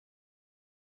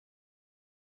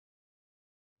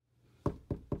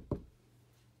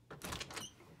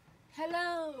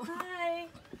Hello. Hi.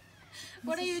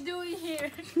 What are you doing here?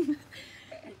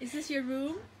 Is this your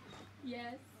room?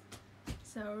 Yes.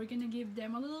 So we're gonna give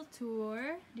them a little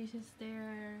tour. This is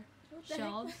their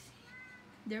shelves,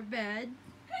 their bed.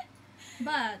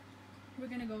 But we're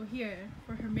gonna go here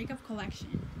for her makeup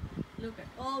collection. Look at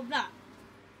all that.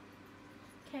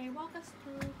 Okay, walk us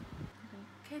through.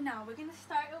 Okay, now we're gonna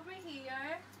start over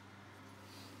here.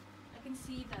 I can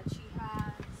see that she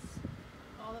has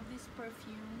all of this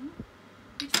perfume.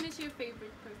 Which one is your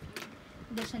favorite perfume?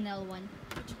 The Chanel one.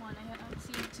 Which one? I've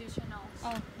seen two Chanels.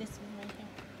 Oh, this one right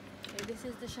here. Okay, this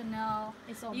is the Chanel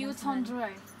It's Eau almost Tendre.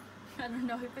 I don't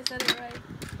know if I said it right.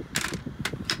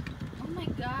 Oh my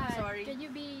god. Sorry. Can you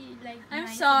be like I'm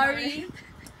nice sorry. about it?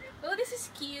 Oh, this is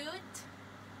cute.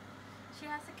 She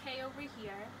has a K over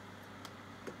here.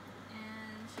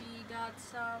 And she got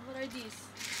some, what are these?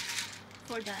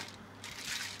 For that.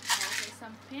 Okay,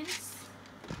 some pins.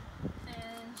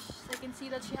 And I can see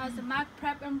that she has the MAC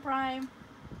Prep and Prime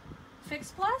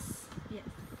Fix Plus. Yes.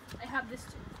 I have this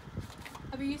too.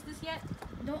 Have you used this yet?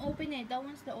 Don't open it. That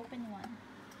one's the open one.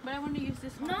 But I want to use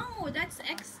this one. No, that's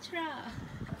extra.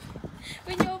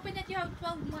 When you open it, you have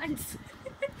 12 months.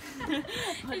 Oh,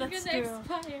 It's that's gonna true.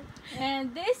 expire.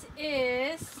 And this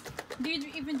is, do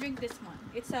you even drink this one?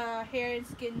 It's a hair and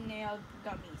skin nail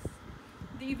gummies.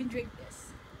 Do you even drink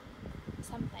this?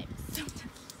 Sometimes.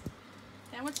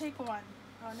 Okay, I'm gonna take one.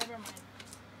 Oh, never mind.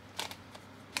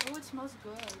 Oh, it smells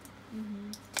good.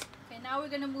 Okay, now we're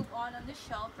gonna move on the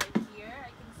shelf right here. I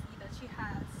can see that she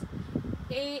has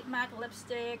 8 MAC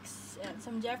lipsticks and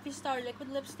some Jeffree Star liquid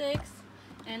lipsticks.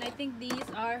 And I think these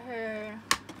are her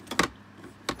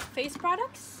face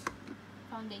products.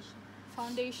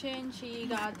 Foundation. She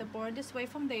got the Born This Way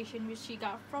foundation, which she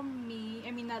got from me.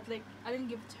 I mean, not like I didn't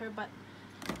give it to her, but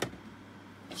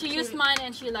she used mine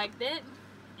and she liked it.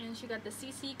 And she got the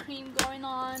CC cream going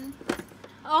on.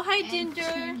 Oh, hi, And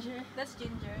Ginger. That's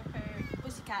Ginger, her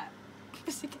pussycat.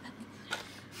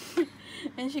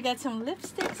 And she got some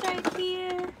lipsticks right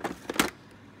here.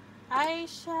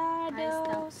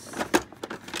 Eyeshadows.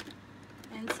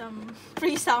 And some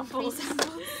free samples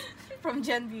from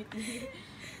Gen Beauty.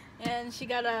 And she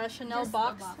got a Chanel Just a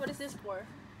box. box. What is this for?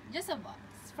 Just a box.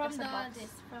 From Just a the box.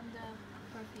 from the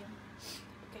perfume.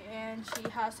 Okay, and she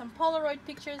has some Polaroid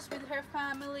pictures with her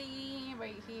family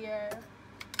right here.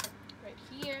 Right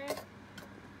here.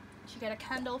 She got a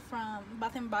candle from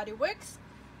Bath and Body Works.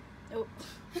 Oh.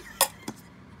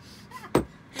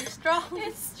 It's strong.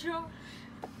 It's true.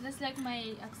 That's like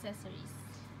my accessories.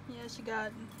 Yeah, she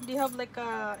got. Do you have like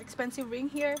a expensive ring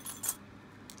here?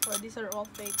 Or these are all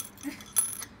fake?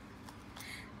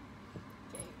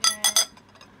 Okay, and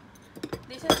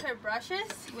these are her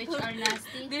brushes, Which are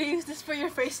nasty. Do you use this for your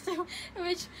face too?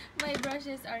 Which my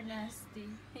brushes are nasty.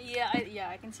 Yeah,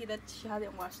 I can see that she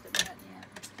hasn't washed them yet. Yeah.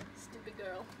 Stupid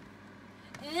girl.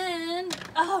 And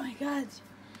oh my god,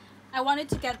 I wanted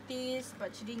to get these,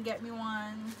 but she didn't get me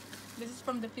one. This is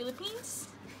from the Philippines.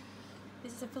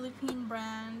 This is a Philippine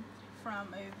brand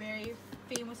from a very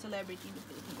famous celebrity in the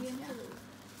Philippines.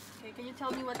 Yeah. Okay, can you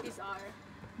tell me what these are?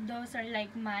 Those are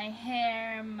like my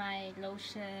hair, my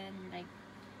lotion, like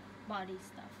body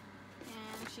stuff.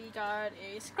 And she got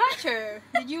a scratcher.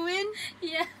 Did you win?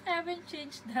 Yeah, I haven't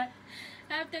changed that.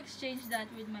 I have to exchange that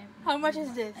with my. How much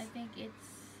is this? I think it's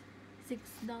 $6.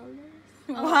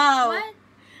 Wow.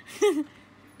 What?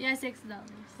 Yeah, $6.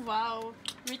 Wow,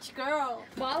 rich girl.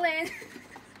 Wallet.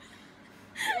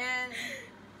 And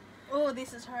oh,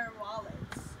 this is her wallet.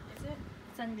 Is it?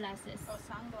 Sunglasses. Oh,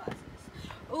 sunglasses.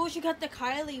 Oh, she got the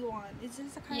Kylie one. Is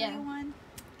this the Kylie Yeah. one?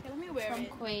 Okay, let me wear From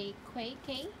it. Kwai.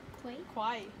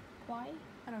 Kwai.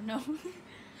 I don't know.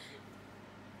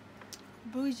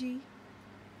 Bougie.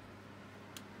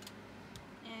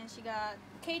 And she got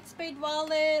Kate Spade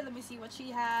wallet. Let me see what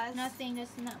she has. Nothing.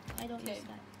 That's not. I don't Okay. use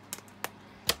that.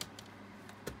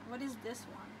 What is this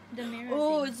one? The mirror.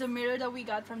 Oh, thing. it's a mirror that we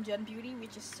got from Gen Beauty,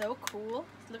 which is so cool.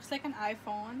 It looks like an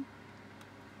iPhone.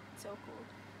 So cool.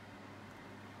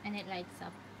 And it lights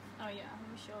up. Oh yeah, let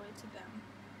me show it to them.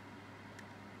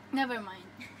 Never mind.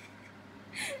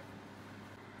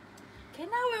 Okay,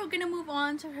 now we're gonna move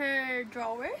on to her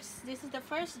drawers. This is the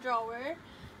first drawer,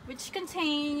 which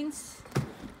contains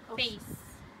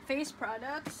face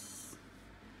products.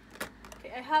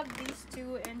 Okay, I have these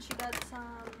two, and she got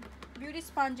some beauty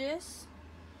sponges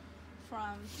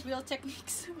from Real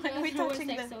Techniques. Why are we touching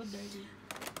them? so dirty.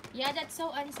 Yeah, that's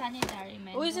so unsanitary,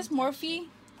 man. Oh, is this Don't touch Morphe?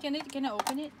 Can I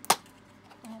open it? it.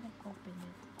 I haven't opened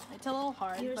it. It's a little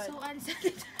hard, You're but so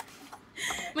unsanitary.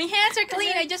 my hands are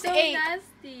clean. I just so ate.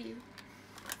 nasty.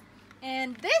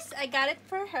 And this, I got it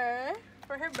for her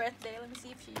birthday. Let me see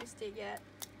if she used it yet.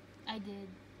 I did.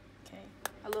 Okay.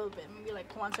 a little bit, maybe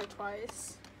like once or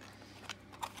twice.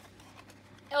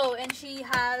 Oh, and she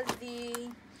has the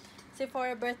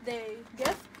Sephora birthday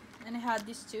gift, and I had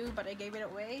this too, but I gave it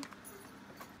away.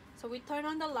 So we turn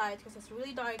on the light because it's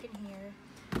really dark in here.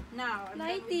 Now I'm done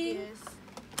with Lighting. this.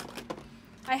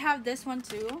 I have this one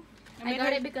too. I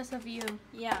got it because of you.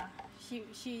 Yeah,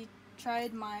 she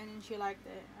tried mine and she liked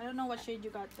it. I don't know what shade you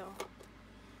got though.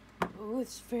 Oh,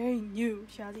 it's very new.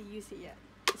 She hasn't used it yet,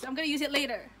 so I'm gonna use it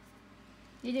later.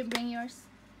 You didn't bring yours?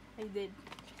 I did.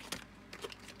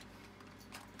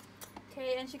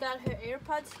 Okay, and she got her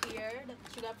AirPods here that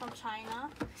she got from China.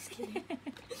 Just kidding.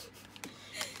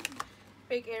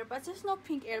 Fake AirPods. There's no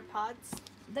pink AirPods.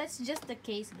 That's just the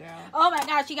case, girl. Oh my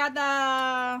gosh, she got the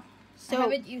I soap.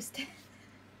 haven't used it.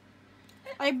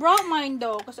 I brought mine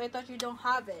though because I thought you don't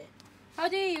have it. How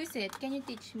do you use it? Can you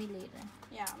teach me later?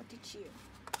 Yeah, I'll teach you.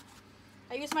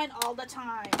 I use mine all the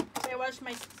time. So I wash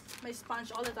my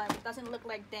sponge all the time. It doesn't look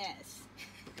like this.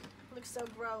 It looks so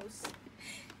gross.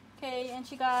 Okay, and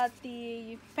she got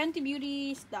the Fenty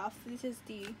Beauty stuff. This is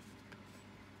the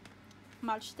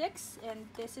matchsticks, and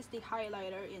this is the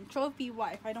highlighter in Trophy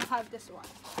Wife. I don't have this one.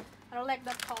 I don't like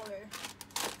that color.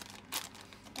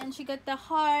 And she got the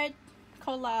heart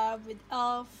collab with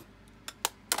Elf.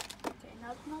 Okay,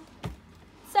 now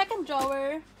second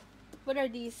drawer. What are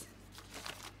these?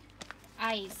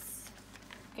 Ice.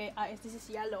 Okay, eyes. This is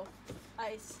yellow.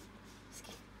 Eyes.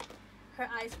 Her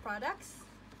eyes products.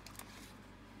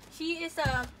 She is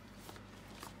a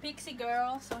pixie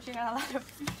girl, so she got a lot of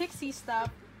pixie stuff.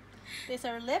 These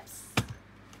are lips,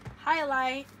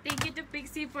 highlight. Thank you to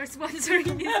Pixie for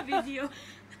sponsoring this video.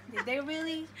 Did they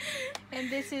really? And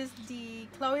this is the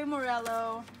Chloe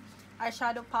Morello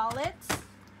eyeshadow palettes.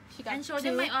 She got And show two.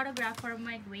 them my autograph for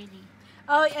Mike Whaley.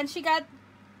 Oh, and she got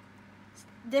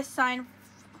this sign.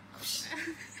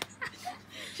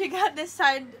 She got this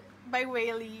sign by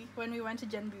Whaley when we went to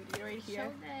Gen Beauty right here.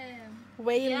 Show them.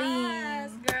 Whaley.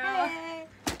 Yes, girl. Hey.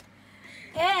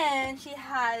 And she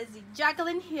has the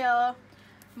Jaclyn Hill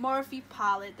Morphe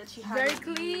palette that she has. Very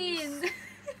clean.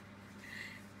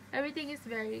 Everything is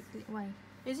very clean. Why?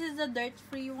 This is the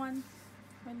dirt-free one.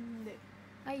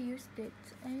 I used it.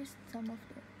 I used some of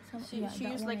it. She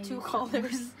used like two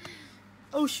colors.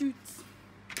 Oh shoot!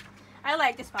 I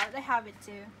like this palette. I have it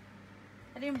too.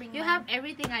 I didn't bring. You mine. have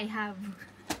everything I have.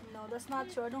 No, that's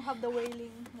not true. I don't have the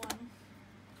whaling one.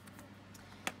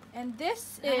 And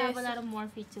this I is. have a lot of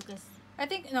Morphe too, cause I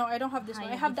think no, I don't have this one.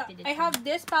 Hi, I have gifted it I to have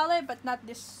this palette, but not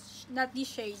this, not these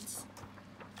shades.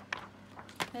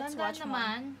 Let's dandan watch one.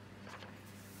 naman.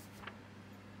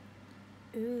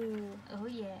 Ooh, Oh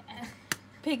yeah.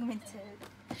 pigmented.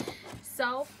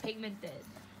 So pigmented.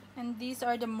 And these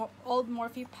are the old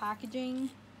Morphe packaging.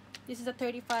 This is a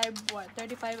 35 what?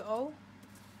 35O.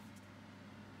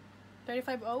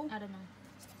 35O. I don't know.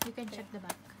 You can check the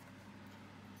back.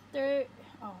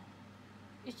 Oh,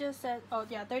 it just said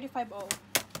yeah 35O.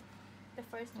 The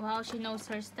first one. Wow, she knows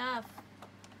her stuff.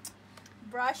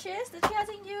 Brushes that she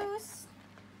hasn't used.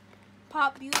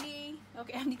 Pop Beauty.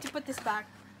 Okay, I need to put this back.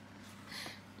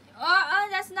 Oh,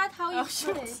 that's not how you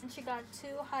Shoot. put it. And she got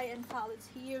two high-end palettes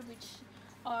here, which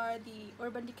are the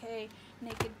Urban Decay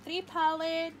Naked 3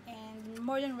 palette and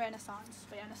Modern Renaissance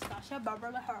by Anastasia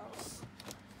Beverly Hills.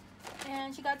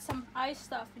 And she got some eye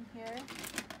stuff in here.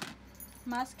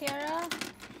 Mascara.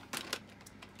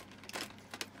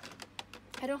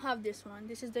 I don't have this one.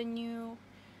 This is the new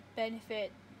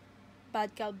Benefit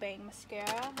Bad Gal Bang mascara.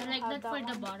 I like don't that have for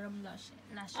the one. bottom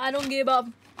lash. I don't give up.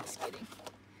 Just kidding.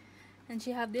 And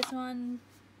she have this one.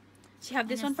 She have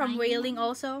this And one a from sign Wailing one.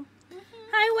 also.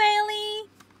 Hi Whaley.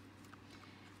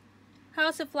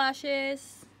 House of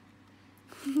Flashes.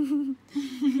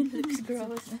 Looks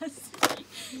gross.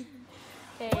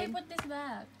 Wait, Okay. put this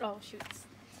back. Oh shoot.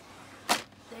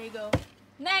 There you go.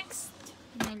 Next.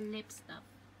 My lip stuff.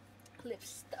 Lip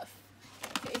stuff.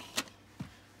 Okay.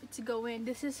 Let's go in.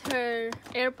 This is her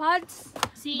AirPods.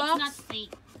 See, box. it's not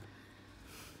fake.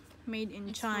 Made in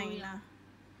It's for real. China.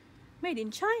 Made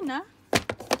in China?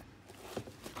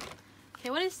 Okay,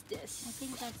 what is this? I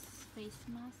think that's face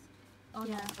mask. Oh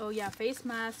yeah. Oh yeah, face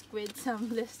mask with some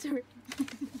Listerine.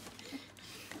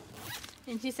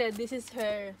 And she said this is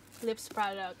her lips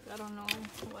product. I don't know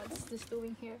what's this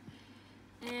doing here.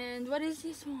 And what is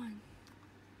this one?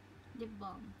 no. Lip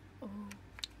balm. Oh.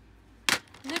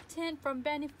 Lip tint from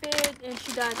Benefit, and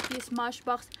she got this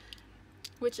Smashbox,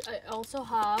 which I also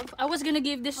have. I was gonna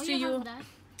give this Oh, to you you. have that?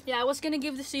 Yeah, I was gonna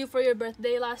give this to you for your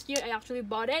birthday last year. I actually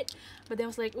bought it, but then I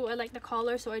was like, oh, I like the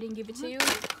color, so I didn't give it to you.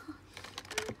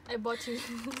 I bought you.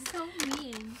 So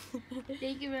mean.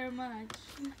 Thank you very much.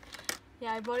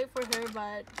 Yeah, I bought it for her,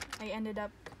 but I ended up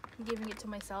giving it to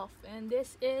myself. And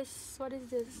this is, what is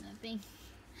this? Nothing.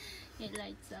 It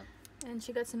lights up. And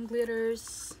she got some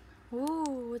glitters.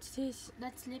 Ooh, what's this?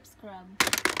 That's lip scrub.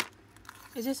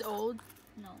 Is this old?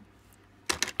 No.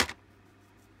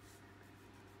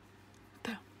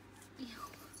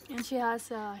 And she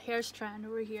has a hair strand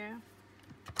over here.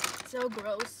 So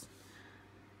gross.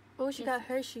 Oh, she got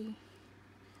Hershey.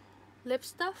 Lip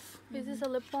stuff? Is this a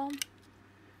lip balm?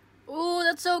 Oh,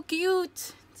 that's so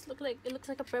cute. It looks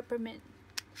like a peppermint.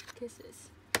 Kisses.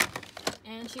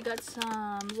 And she got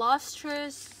some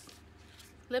lustrous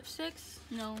lipsticks.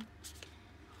 No.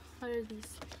 What are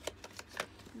these?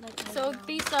 Like I So don't know.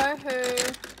 these are her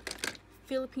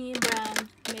Philippine brand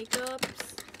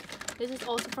makeups. This is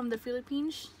also from the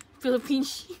Philippines. Yeah,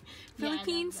 I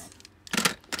Philippines.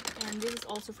 love And this is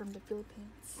also from the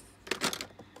Philippines.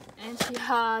 And she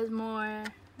has more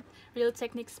Real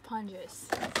Technique sponges.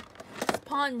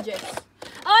 Sponges.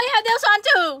 Oh, I have this one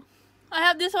too. I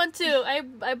have this one too.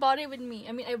 I bought it with me.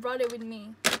 I brought it with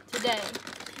me today.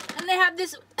 And I have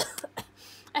this.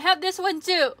 I have this one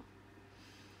too.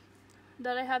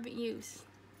 That I haven't used.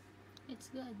 that. It's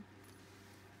good.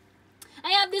 I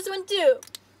have this one too.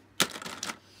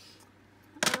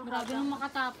 Grabe nung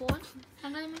makatapon.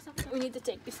 Tanggalin mo yung sakit. We need to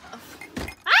take this off.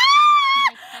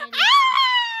 That's my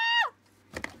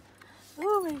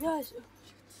Oh my gosh.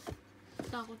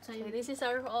 takot sa'yo. Okay, this is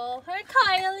her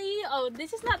Kylie. Oh,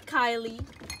 this is not Kylie.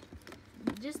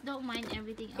 Just don't mind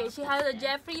everything Okay, else. she has a that's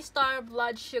there. Jeffree Star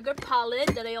Blood Sugar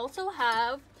palette that I also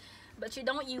have, but she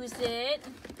don't use it.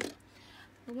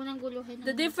 Huwag mo nang guluhin.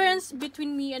 The difference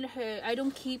between me and her, I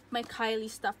don't keep my Kylie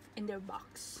stuff in their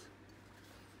box.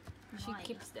 She Why?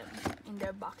 keeps them in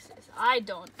their boxes. I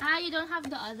don't. Ah, you don't have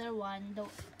the other one.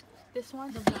 This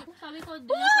one? The black. Sabi ko, What?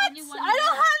 there's only one I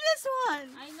don't left. have this one.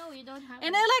 I know you don't have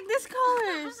And it. I like these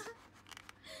colors.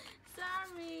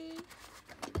 Sorry.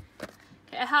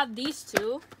 Okay, I have these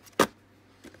two.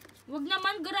 Wag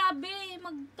naman, grabe.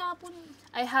 Magtapon.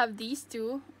 I have these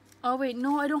two. Oh wait,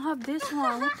 no, I don't have this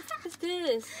one. What the fuck is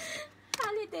this?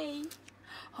 Holiday.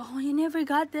 Oh, you never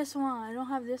got this one. I don't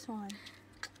have this one.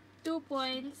 2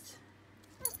 points.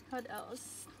 What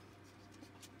else?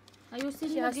 Ayusin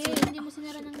She mo, has Gay. to- Hindi mo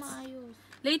sinara ng maayos.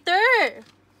 Later!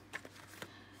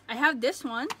 I have this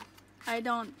one. I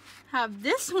don't have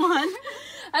this one.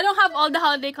 I don't have all the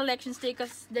holiday collections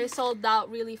because they sold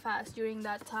out really fast during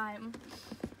that time.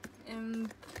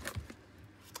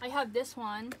 I have this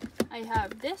one. I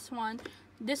have this one.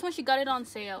 This one, she got it on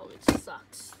sale, which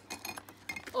sucks.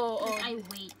 Oh. I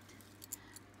wait.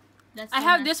 That's I so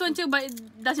have this nasty. one too, but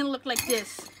it doesn't look like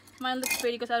this. Mine looks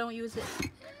pretty because I don't use it.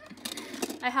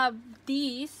 I have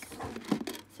these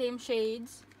same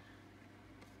shades.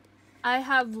 I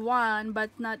have one, but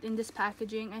not in this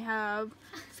packaging. I have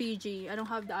Fiji. I don't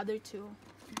have the other two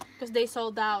because they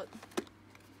sold out.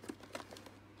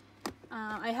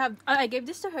 I gave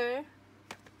this to her.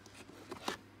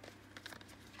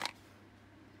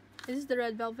 This is the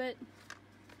red velvet.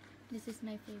 This is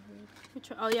my favorite. Which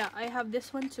one? Oh yeah, I have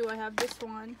this one too. I have this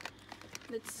one.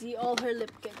 Let's see all her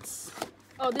lip kits.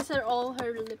 Oh, these are all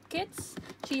her lip kits.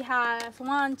 She has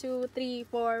 1, 2, 3,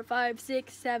 4, 5,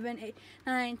 6, 7, 8,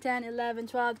 9, 10, 11,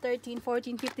 12, 13,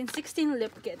 14, 15, 16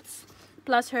 lip kits.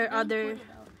 Plus her Don't other. put it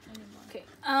out anymore. Okay.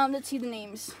 Let's see the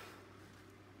names.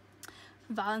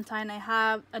 Valentine,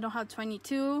 I don't have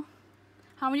 22.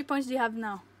 How many points do you have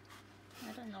now?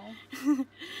 I don't know.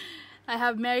 I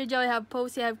have Mary Jo, I have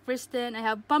Posey, I have Kristen, I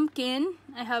have Pumpkin,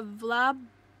 I have Lab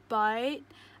Bite,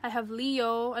 I have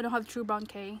Leo, I don't have True Brown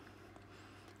K.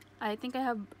 I don't think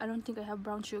I have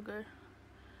Brown Sugar.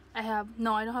 I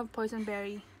don't have Poison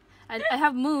Berry. I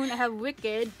have Moon, I have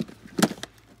Wicked,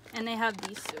 and I have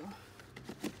these two.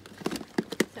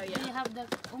 So Do you yeah. have the...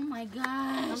 Oh my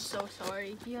I'm gosh. so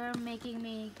sorry. You're making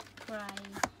me cry.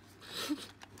 Do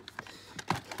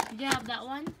you have that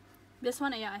one? This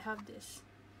one, yeah, I have this.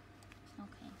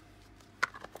 Okay.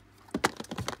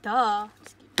 Duh.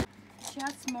 She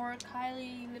has more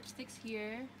Kylie lipsticks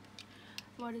here.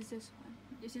 What is this one?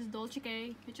 This is Dolce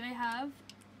K, which I have.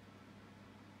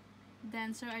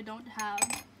 Dancer, I don't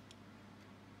have.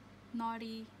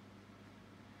 Naughty,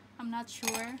 I'm not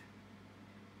sure.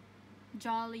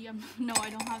 Jolly, no, I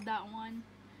don't have that one.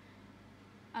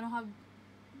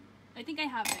 I think I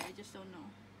have it, I just don't know.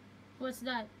 What's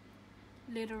that?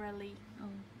 Literally. Oh.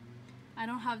 I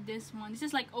don't have this one. This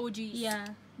is like OGs. Yeah.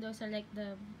 Those are like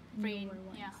the Brain, newer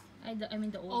ones. yeah. I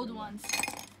mean the Old ones.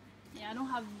 Yeah, I don't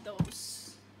have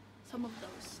those. Some of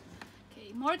those.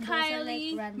 Okay, more Those are like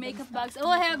Kylie random makeup stuff. bags. Oh,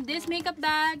 I have this makeup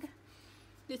bag.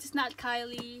 This is not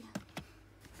Kylie.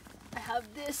 I have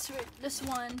this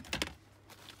one.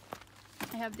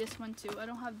 I have this one too. I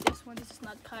don't have this one. This is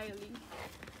not Kylie.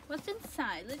 What's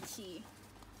inside? Let's see.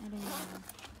 I don't know.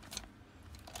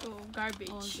 Oh, garbage.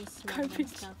 All this random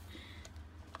stuff.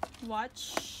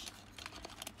 Watch.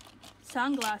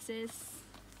 Sunglasses.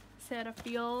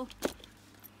 Cetaphil.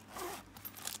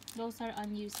 Those are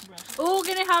unused brushes. Oh,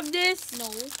 can I have this? No.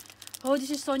 Oh, this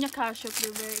is Sonia Kashuk.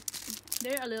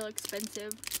 They're a little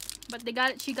expensive, but they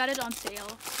got it. She got it on sale.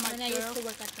 Smart When I girl. used to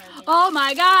work at Target. Oh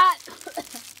my God!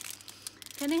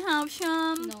 Can I have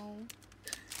some? No.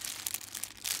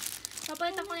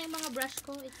 Papalitan ko na yung mga brush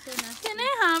ko. It's so nasty. Can I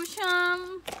have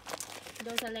some?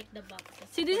 Those are like the boxes.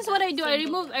 See, this is what I do. I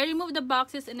remove the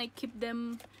boxes and I keep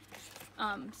them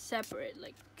separate,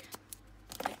 like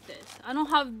this. I don't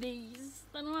have these.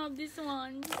 I don't have these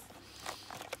ones.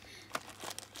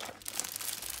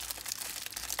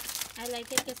 I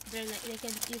like it because they're like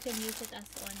you can use it as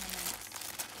ornaments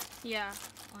Yeah.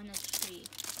 on a tree.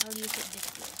 I'll use it this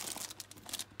way.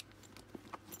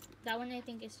 That one I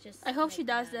think is just. I hope like she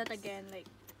does bags. that again, like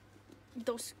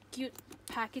those cute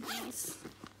packages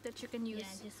that you can use.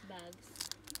 Yeah, just bags.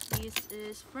 This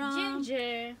is from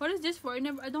Ginger What is this for?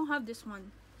 I don't have this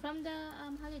one. from the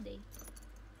holiday.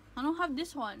 I don't have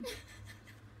this one.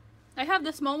 I have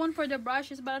the small one for the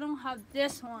brushes, but I don't have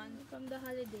this one. From the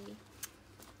holiday.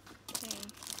 Okay.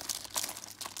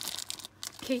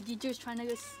 Okay, Gigi's trying to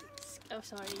go. Oh,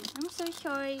 sorry. I'm so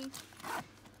sorry.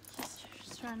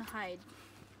 She's trying to hide.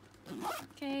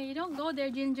 Okay, you don't go there,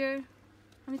 Ginger.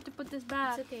 I need to put this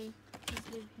back. It's okay.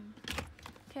 Just leave him.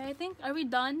 Okay, I think, are we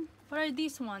done? What are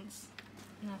these ones?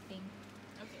 Nothing.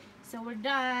 Okay. So we're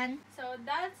done. So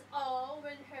that's all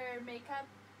with her makeup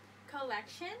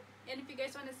collection. And if you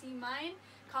guys want to see mine,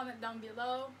 comment down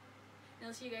below. And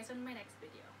I'll see you guys on my next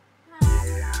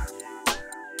video.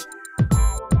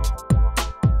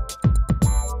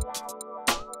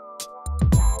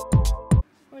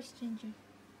 Where's Ginger?